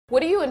What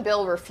do you and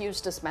Bill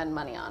refuse to spend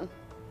money on?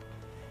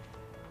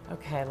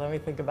 Okay, let me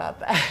think about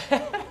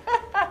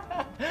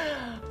that.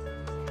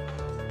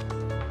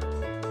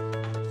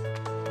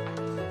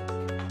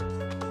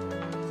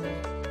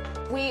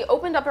 We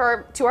opened up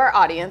to our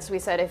audience. We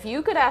said, if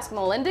you could ask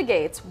Melinda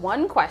Gates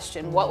one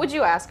question, what would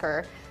you ask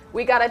her?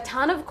 We got a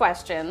ton of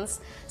questions,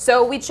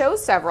 so we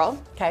chose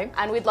several. Okay.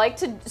 And we'd like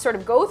to sort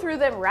of go through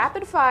them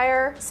rapid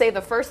fire, say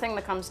the first thing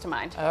that comes to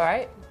mind. All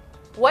right.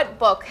 What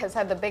book has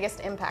had the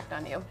biggest impact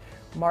on you?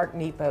 Mark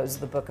Nepo's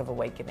The Book of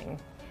Awakening.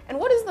 And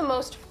what is the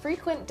most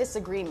frequent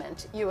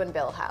disagreement you and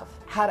Bill have?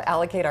 How to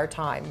allocate our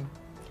time.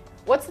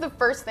 What's the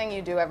first thing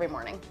you do every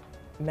morning?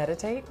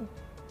 Meditate.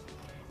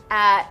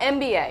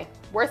 MBA,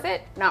 worth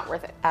it, not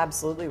worth it?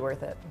 Absolutely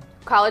worth it.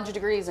 College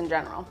degrees in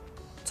general?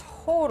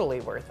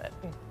 Totally worth it.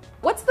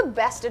 What's the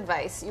best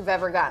advice you've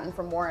ever gotten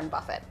from Warren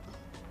Buffett?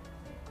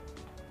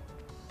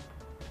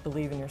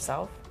 Believe in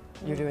yourself.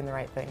 You're doing the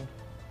right thing.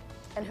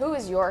 And who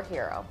is your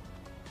hero?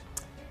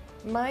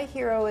 My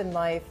hero in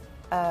life,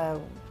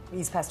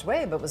 he's passed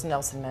away, but was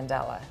Nelson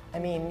Mandela. I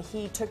mean,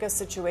 he took a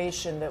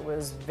situation that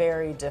was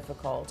very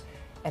difficult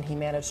and he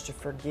managed to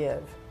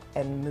forgive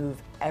and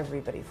move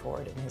everybody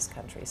forward in his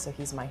country. So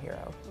he's my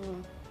hero.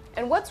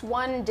 And what's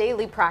one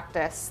daily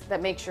practice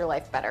that makes your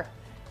life better?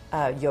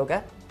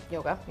 Yoga.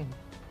 Yoga.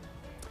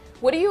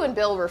 What do you and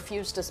Bill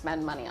refuse to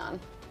spend money on?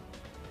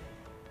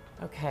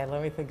 Okay,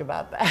 let me think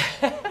about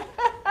that.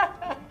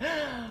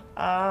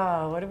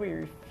 What do we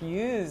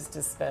refuse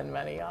to spend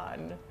money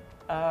on?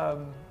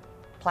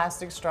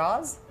 Plastic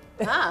straws?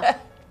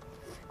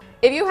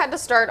 If you had to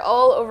start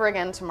all over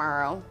again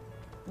tomorrow,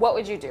 what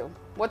would you do?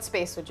 What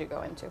space would you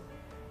go into?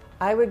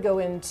 I would go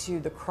into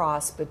the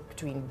cross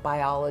between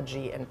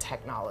biology and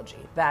technology.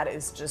 That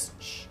is just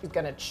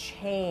going to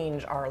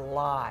change our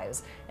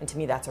lives. And to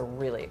me, that's a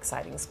really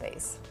exciting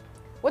space.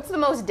 What's the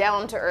most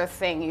down-to-earth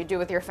thing you do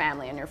with your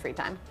family in your free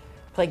time?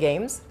 Play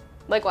games.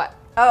 Like what?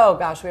 Oh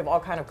gosh, we have all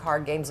kind of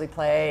card games we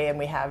play, and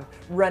we have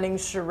running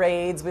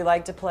charades we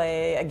like to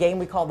play, a game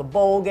we call the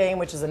bowl game,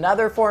 which is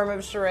another form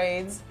of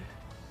charades.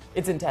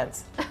 It's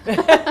intense.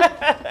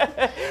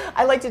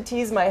 I like to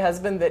tease my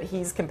husband that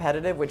he's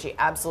competitive, which he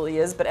absolutely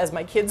is, but as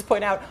my kids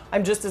point out,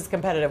 I'm just as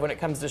competitive when it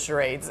comes to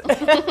charades.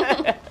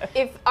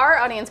 If our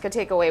audience could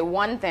take away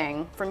one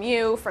thing from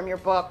you, from your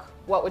book,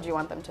 what would you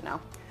want them to know?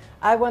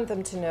 I want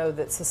them to know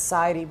that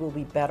society will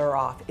be better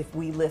off if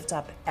we lift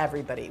up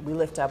everybody. We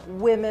lift up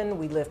women,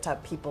 we lift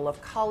up people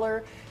of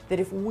color,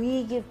 that if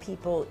we give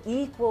people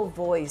equal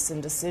voice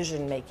in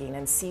decision making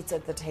and seats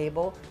at the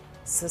table,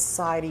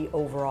 society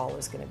overall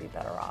is going to be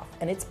better off.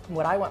 And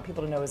what I want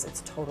people to know is it's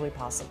totally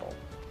possible.